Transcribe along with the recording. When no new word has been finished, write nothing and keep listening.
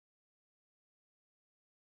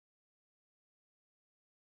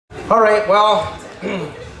All right, well,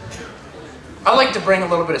 I'd like to bring a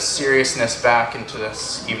little bit of seriousness back into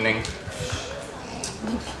this evening.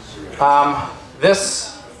 What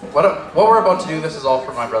we're about to do, this is all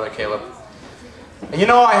for my brother Caleb. You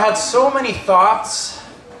know, I had so many thoughts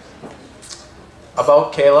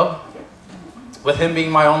about Caleb, with him being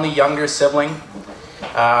my only younger sibling.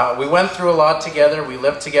 We went through a lot together, we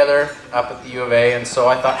lived together up at the U of A, and so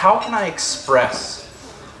I thought, how can I express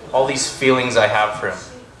all these feelings I have for him?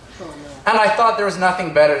 And I thought there was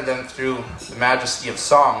nothing better than through the majesty of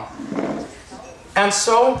song. And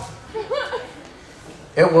so,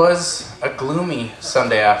 it was a gloomy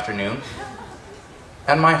Sunday afternoon,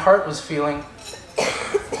 and my heart was feeling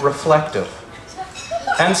reflective.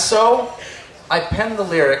 And so, I penned the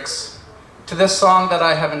lyrics to this song that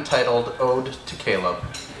I have entitled Ode to Caleb.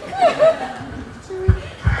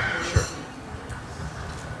 Sure.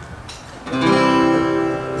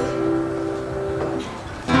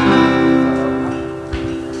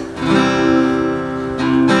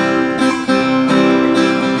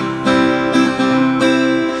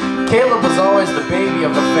 Caleb was always the baby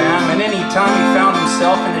of the fam, and any time he found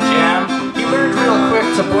himself in a jam, he learned real quick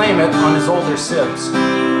to blame it on his older sibs.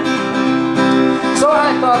 So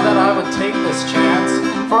I thought that I would take this chance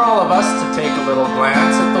for all of us to take a little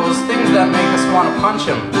glance at those things that make us want to punch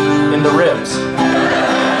him in the ribs.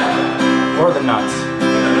 Or the nuts.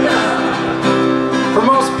 For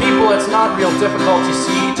most people, it's not real difficult, you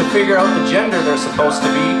see, to figure out the gender they're supposed to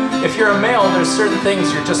be. If you're a male, there's certain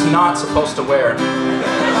things you're just not supposed to wear.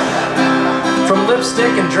 From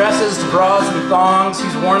lipstick and dresses to bras and thongs,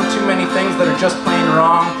 he's worn too many things that are just plain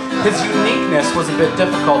wrong. His uniqueness was a bit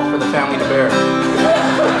difficult for the family to bear.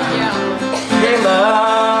 Caleb,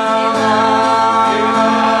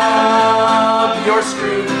 you're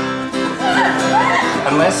screwed.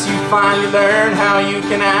 Unless you finally learn how you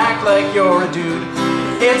can act like you're a dude.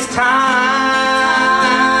 It's time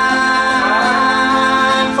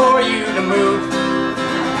for you to move.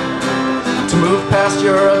 To move past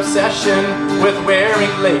your obsession with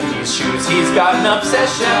wearing ladies' shoes. He's got an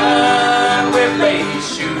obsession with ladies'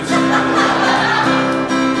 shoes.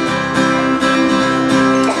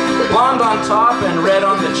 Blonde on top and red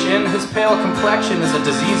on the chin. His pale complexion is a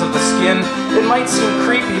disease of the skin. It might seem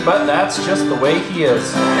creepy, but that's just the way he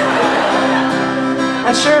is.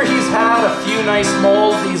 And sure, he's had a few nice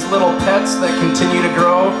moles, these little pets that continue to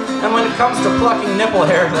grow. And when it comes to plucking nipple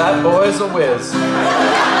hair, that boy's a whiz.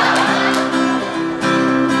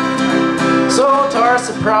 So, to our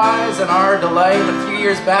surprise and our delight, a few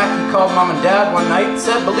years back he called Mom and Dad one night and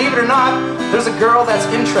said, believe it or not, there's a girl that's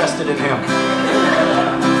interested in him.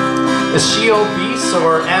 Is she obese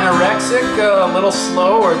or anorexic, a little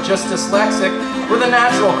slow or just dyslexic? Were the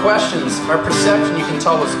natural questions. Our perception, you can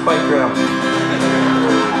tell, was quite grim.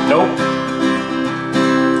 Nope.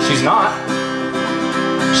 She's not.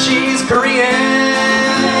 She's Korean.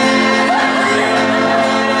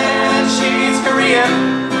 She's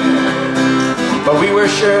Korean. But we were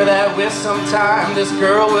sure that with some time this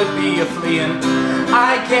girl would be a fleeing.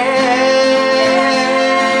 I guess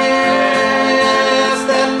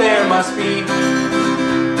that there must be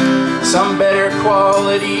some better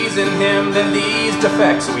qualities in him than these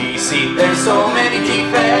defects we see. There's so many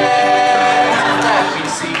defects that we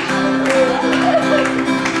see.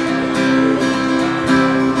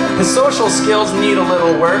 His social skills need a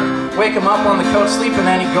little work. Wake him up on the couch sleeping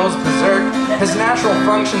and he goes berserk. His natural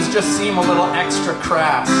functions just seem a little extra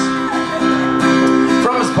crass.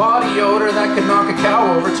 From his body odor that could knock a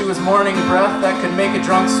cow over, to his morning breath that could make a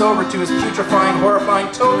drunk sober, to his putrefying, horrifying,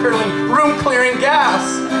 toe-curling, room-clearing gas.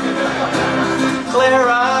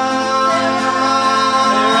 Clara,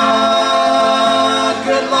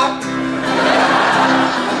 good luck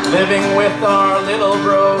living with our little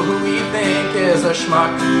bro who we think is a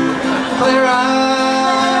schmuck. Clara,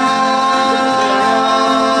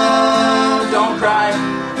 don't cry.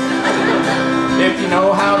 If you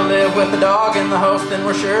know how to live with a dog in the house, then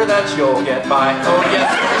we're sure that you'll get by. Oh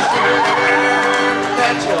yes, we're sure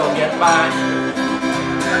that you'll get by.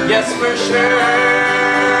 Yes, we're sure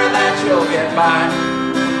that you'll get by.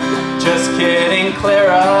 Just kidding,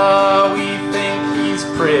 Clara.